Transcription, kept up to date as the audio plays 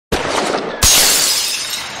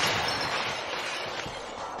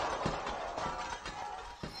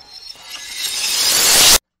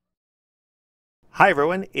Hi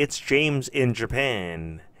everyone, it's James in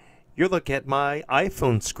Japan. You're looking at my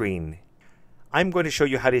iPhone screen. I'm going to show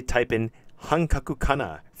you how to type in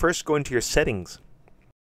Hankakukana. First, go into your settings.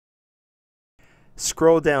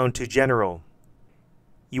 Scroll down to General.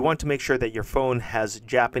 You want to make sure that your phone has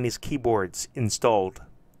Japanese keyboards installed.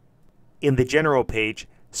 In the General page,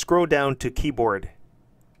 scroll down to Keyboard.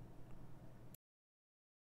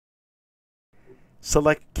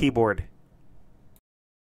 Select Keyboard.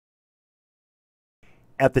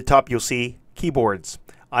 At the top you'll see keyboards.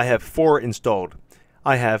 I have 4 installed.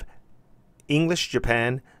 I have English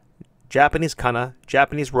Japan, Japanese Kana,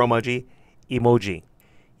 Japanese Romaji, Emoji.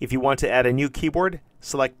 If you want to add a new keyboard,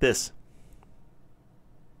 select this.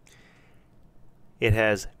 It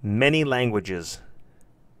has many languages,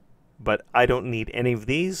 but I don't need any of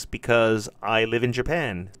these because I live in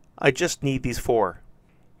Japan. I just need these 4.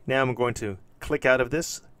 Now I'm going to click out of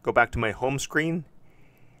this, go back to my home screen,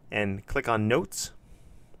 and click on Notes.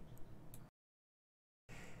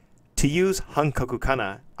 To use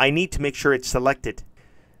Hankakukana, I need to make sure it's selected.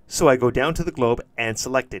 So I go down to the globe and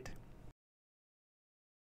select it.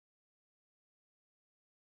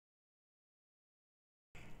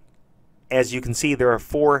 As you can see, there are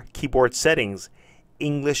 4 keyboard settings: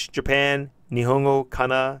 English Japan, Nihongo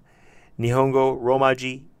Kana, Nihongo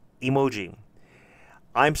Romaji, Emoji.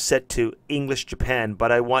 I'm set to English Japan,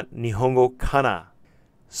 but I want Nihongo Kana.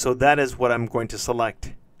 So that is what I'm going to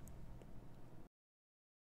select.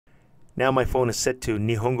 Now my phone is set to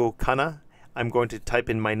Nihongo Kana. I'm going to type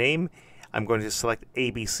in my name. I'm going to select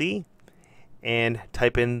ABC and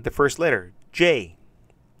type in the first letter, J.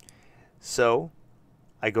 So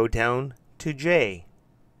I go down to J.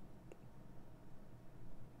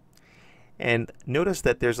 And notice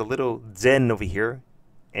that there's a little zen over here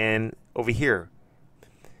and over here.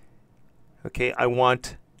 Okay, I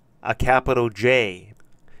want a capital J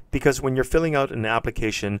because when you're filling out an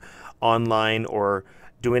application online or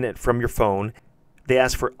doing it from your phone, they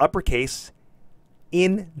ask for uppercase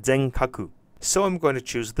in zenkaku. So I'm going to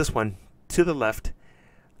choose this one to the left,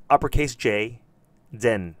 uppercase J,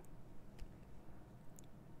 zen.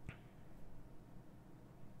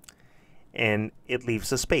 And it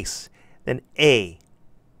leaves a space. Then A.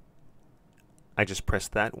 I just press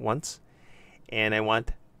that once. And I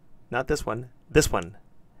want, not this one,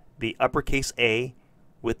 the uppercase A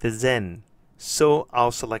with the zen. So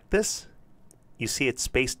I'll select this. You see it's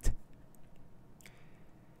spaced.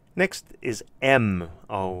 Next is M.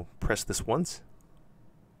 I'll press this once.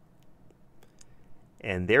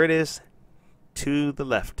 And there it is to the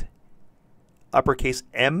left. Uppercase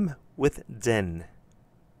M with zen.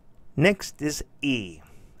 Next is E.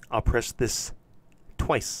 I'll press this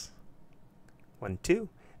twice. 1, 2.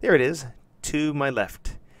 There it is to my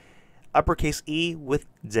left. Uppercase E with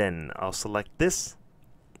zen. I'll select this.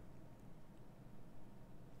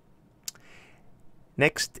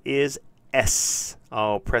 Next is S.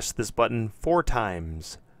 I'll press this button 4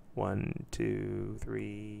 times. 1, 2,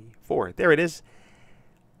 3, 4. There it is.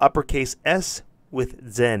 Uppercase S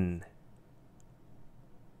with zen.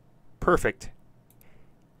 Perfect.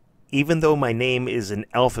 Even though my name is an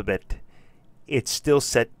alphabet, it's still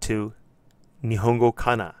set to Nihongo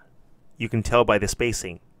Kana. You can tell by the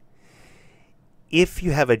spacing. If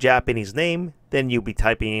you have a Japanese name, then you'll be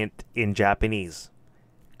typing it in Japanese.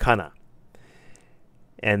 Kana.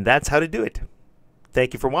 And that's how to do it.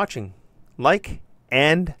 Thank you for watching. Like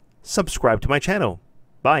and subscribe to my channel.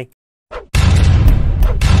 Bye.